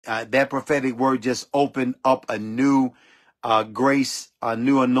that prophetic word just opened up a new grace, a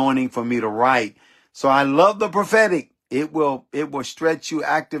new anointing for me to write. So I love the prophetic. It will stretch you,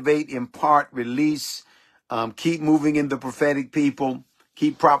 activate, impart, release. Keep moving in the prophetic, people.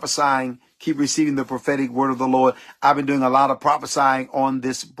 Keep prophesying. Keep receiving the prophetic word of the Lord. I've been doing a lot of prophesying on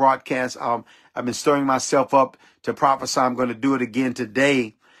this broadcast. I've been stirring myself up to prophesy. I'm going to do it again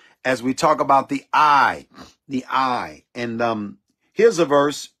today as we talk about the eye. The eye. And here's a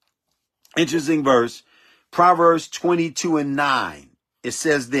verse, interesting verse, Proverbs 22:9. It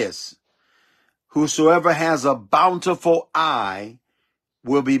says this: whosoever has a bountiful eye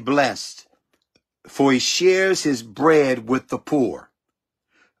will be blessed, for he shares his bread with the poor.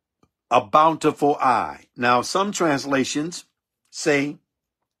 A bountiful eye. Now, some translations say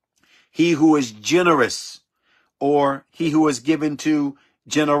he who is generous, or he who is given to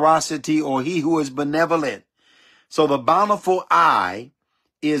generosity, or he who is benevolent. So the bountiful eye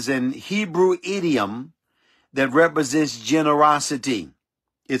is an Hebrew idiom that represents generosity.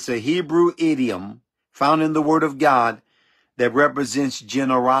 It's a Hebrew idiom found in the Word of God that represents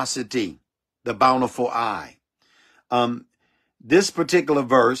generosity, the bountiful eye. This particular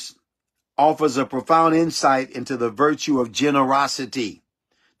verse offers a profound insight into the virtue of generosity.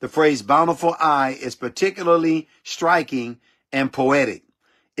 The phrase bountiful eye is particularly striking and poetic.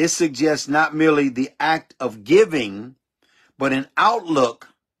 It suggests not merely the act of giving, but an outlook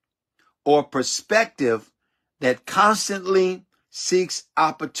or perspective that constantly seeks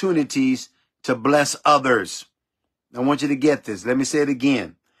opportunities to bless others. I want you to get this. Let me say it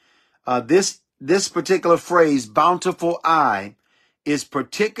again. This particular phrase, bountiful eye, is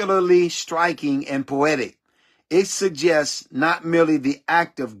particularly striking and poetic. It suggests not merely the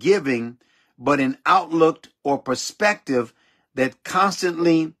act of giving, but an outlook or perspective that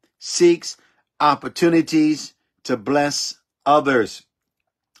constantly seeks opportunities to bless others.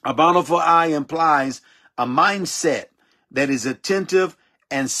 A bountiful eye implies a mindset that is attentive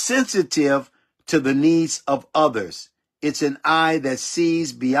and sensitive to the needs of others. It's an eye that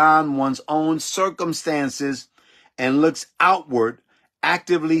sees beyond one's own circumstances and looks outward,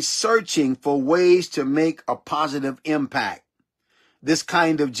 actively searching for ways to make a positive impact. This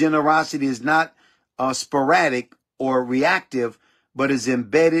kind of generosity is not sporadic or reactive, but is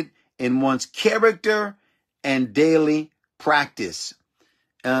embedded in one's character and daily practice.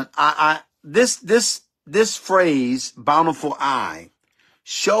 And this phrase, bountiful eye,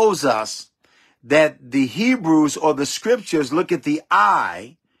 shows us that the Hebrews or the scriptures look at the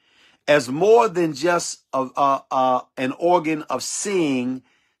eye as more than just an organ of seeing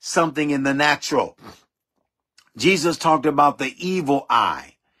something in the natural. Jesus talked about the evil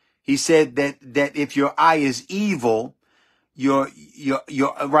eye. He said that if your eye is evil,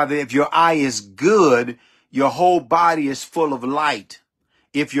 if your eye is good, your whole body is full of light.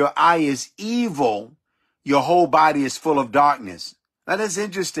 If your eye is evil, your whole body is full of darkness. Now that's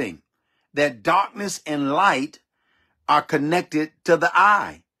interesting, that darkness and light are connected to the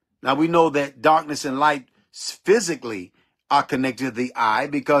eye. Now we know that darkness and light physically are connected to the eye,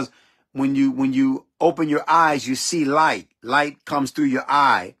 because when you open your eyes, you see light. Light comes through your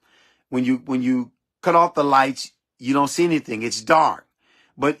eye. When you cut off the lights, you don't see anything. It's dark.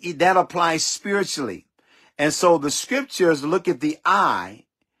 But that applies spiritually. And so the scriptures look at the eye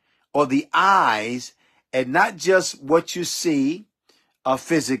or the eyes and not just what you see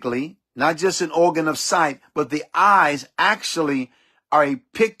physically, not just an organ of sight, but the eyes actually are a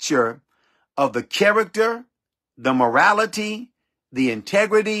picture of the character, the morality, the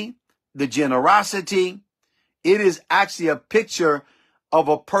integrity, the generosity. It is actually a picture of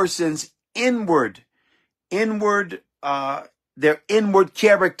a person's their inward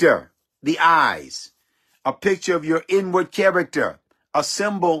character, the eyes, a picture of your inward character, a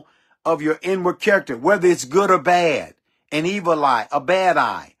symbol of your inward character, whether it's good or bad, an evil eye, a bad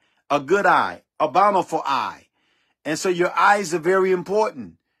eye, a good eye, a bountiful eye. And so your eyes are very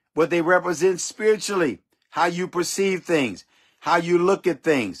important, what they represent spiritually, how you perceive things, how you look at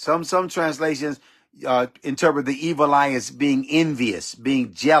things. Some translations interpret the evil eye as being envious,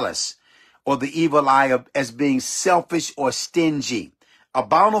 being jealous, or the evil eye as being selfish or stingy. A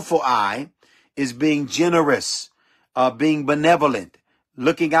bountiful eye is being generous, being benevolent,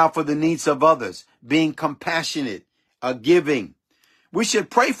 looking out for the needs of others, being compassionate, giving. We should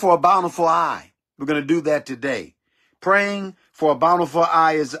pray for a bountiful eye. We're going to do that today. Praying for a bountiful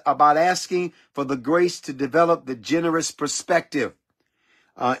eye is about asking for the grace to develop the generous perspective.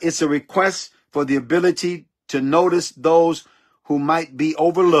 It's a request for the ability to notice those who might be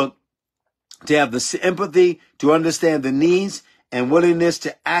overlooked, to have the empathy to understand the needs, and willingness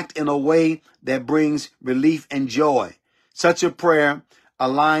to act in a way that brings relief and joy. Such a prayer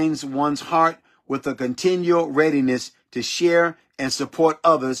aligns one's heart with a continual readiness to share and support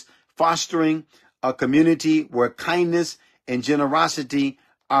others, fostering a community where kindness and generosity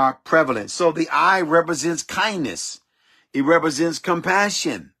are prevalent. So the eye represents kindness. It represents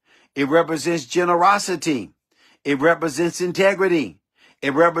compassion. It represents generosity. It represents integrity.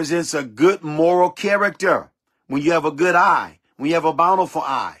 It represents a good moral character. When you have a good eye, when you have a bountiful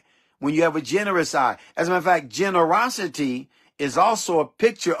eye, when you have a generous eye. As a matter of fact, generosity is also a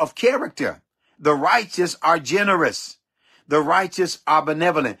picture of character. The righteous are generous. The righteous are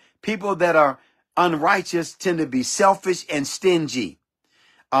benevolent. People that are unrighteous tend to be selfish and stingy.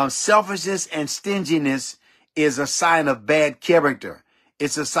 Selfishness and stinginess is a sign of bad character.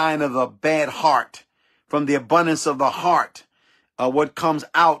 It's a sign of a bad heart. From the abundance of the heart, what comes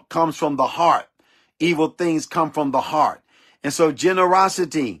out comes from the heart. Evil things come from the heart. And so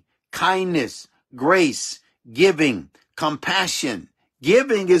generosity, kindness, grace, giving, compassion.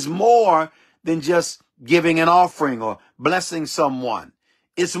 Giving is more than just giving an offering or blessing someone.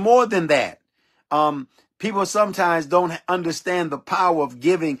 It's more than that. People sometimes don't understand the power of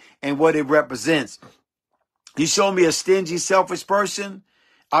giving and what it represents. You show me a stingy, selfish person,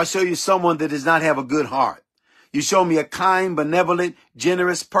 I'll show you someone that does not have a good heart. You show me a kind, benevolent,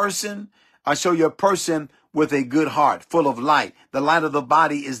 generous person, I'll show you a person with a good heart, full of light. The light of the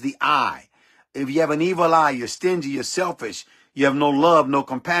body is the eye. If you have an evil eye, you're stingy, you're selfish, you have no love, no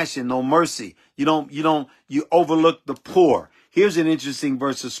compassion, no mercy. You overlook the poor. Here's an interesting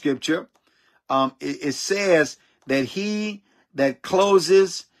verse of scripture. It says that he that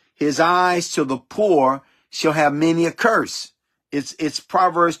closes his eyes to the poor shall have many a curse. It's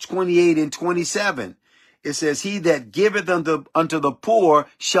Proverbs 28 and 27. It says, he that giveth unto the poor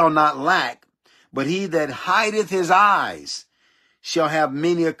shall not lack, but he that hideth his eyes shall have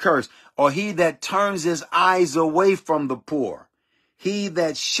many a curse. Or he that turns his eyes away from the poor, he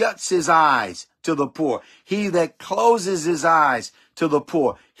that shuts his eyes to the poor, he that closes his eyes to the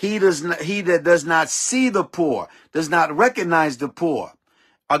poor, he that does not see the poor, does not recognize the poor.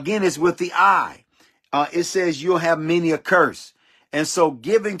 Again, it's with the eye. It says you'll have many a curse. And so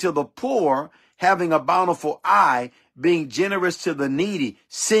giving to the poor, having a bountiful eye, being generous to the needy,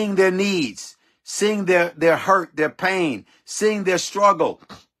 seeing their needs, seeing their hurt, their pain, seeing their struggle,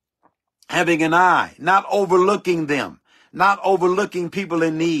 having an eye, not overlooking them, not overlooking people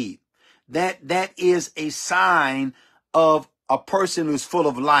in need. That is a sign of a person who's full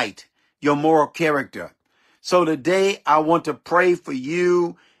of light, your moral character. So today I want to pray for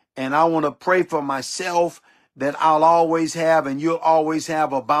you, and I want to pray for myself that I'll always have, and you'll always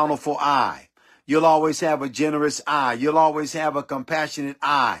have, a bountiful eye. You'll always have a generous eye. You'll always have a compassionate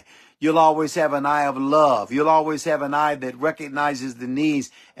eye. You'll always have an eye of love. You'll always have an eye that recognizes the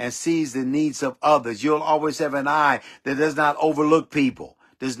needs and sees the needs of others. You'll always have an eye that does not overlook people,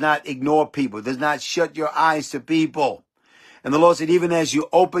 does not ignore people, does not shut your eyes to people. And the Lord said, even as you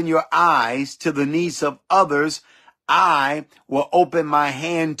open your eyes to the needs of others, I will open my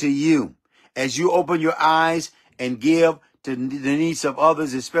hand to you. As you open your eyes and give to the needs of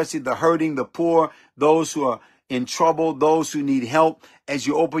others, especially the hurting, the poor, those who are in trouble, those who need help, as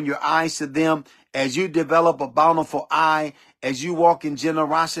you open your eyes to them, as you develop a bountiful eye, as you walk in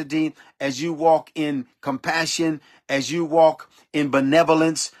generosity, as you walk in compassion, as you walk in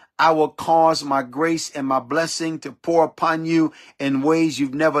benevolence, I will cause my grace and my blessing to pour upon you in ways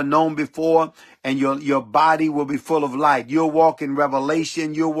you've never known before, and your body will be full of light. You'll walk in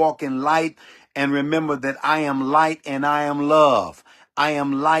revelation, you'll walk in light, and remember that I am light and I am love. I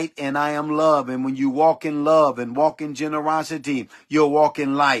am light and I am love. And when you walk in love and walk in generosity, you'll walk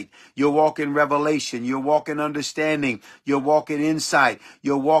in light. You'll walk in revelation. You'll walk in understanding. You'll walk in insight.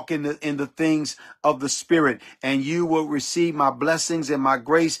 You'll walk in the things of the Spirit. And you will receive my blessings, and my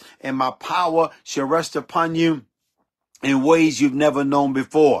grace and my power shall rest upon you in ways you've never known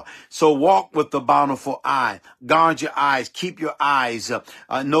before. So walk with the bountiful eye. Guard your eyes. Keep your eyes.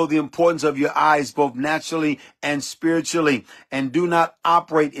 Know the importance of your eyes, both naturally and spiritually. And do not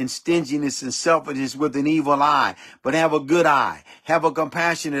operate in stinginess and selfishness with an evil eye, but have a good eye. Have a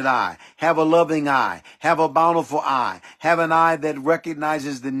compassionate eye. Have a loving eye. Have a bountiful eye. Have an eye that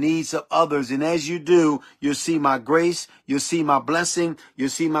recognizes the needs of others. And as you do, you'll see my grace. You'll see my blessing. You'll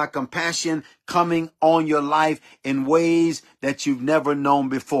see my compassion coming on your life in ways that you've never known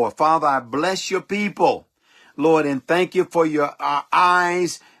before. Father, I bless your people, Lord, and thank you for our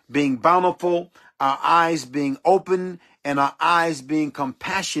eyes being bountiful, our eyes being open, and our eyes being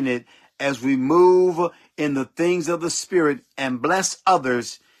compassionate as we move in the things of the Spirit and bless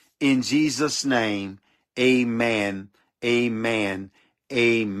others in Jesus' name. Amen. Amen.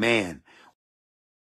 Amen.